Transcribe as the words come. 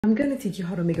I'm going to teach you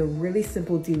how to make a really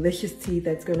simple, delicious tea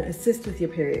that's going to assist with your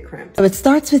period cramps. So it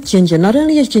starts with ginger. Not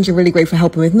only is ginger really great for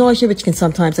helping with nausea, which can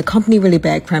sometimes accompany really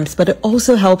bad cramps, but it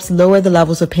also helps lower the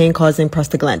levels of pain-causing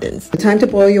prostaglandins. Time to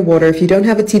boil your water. If you don't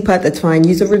have a teapot, that's fine.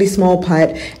 Use a really small pot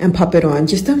and pop it on.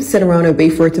 Just don't sit around and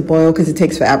wait for it to boil because it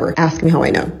takes forever. Ask me how I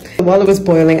know. While it was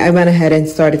boiling, I went ahead and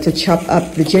started to chop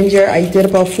up the ginger. I did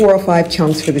about 4 or 5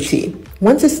 chunks for the tea.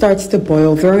 Once it starts to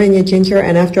boil, throw in your ginger,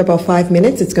 and after about 5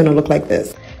 minutes, it's going to look like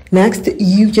this. Next,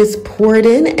 you just pour it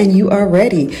in and you are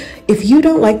ready. If you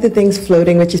don't like the things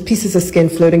floating, which is pieces of skin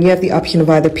floating, you have the option of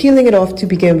either peeling it off to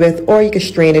begin with, or you can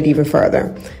strain it even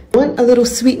further. Want a little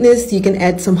sweetness, you can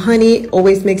add some honey.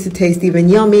 Always makes it taste even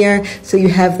yummier. So you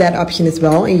have that option as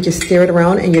well, and you just stir it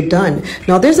around and you're done.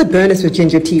 Now there's a bonus with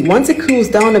ginger tea. Once it cools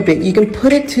down a bit, you can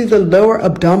put it to the lower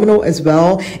abdominal as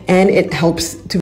well, and it helps to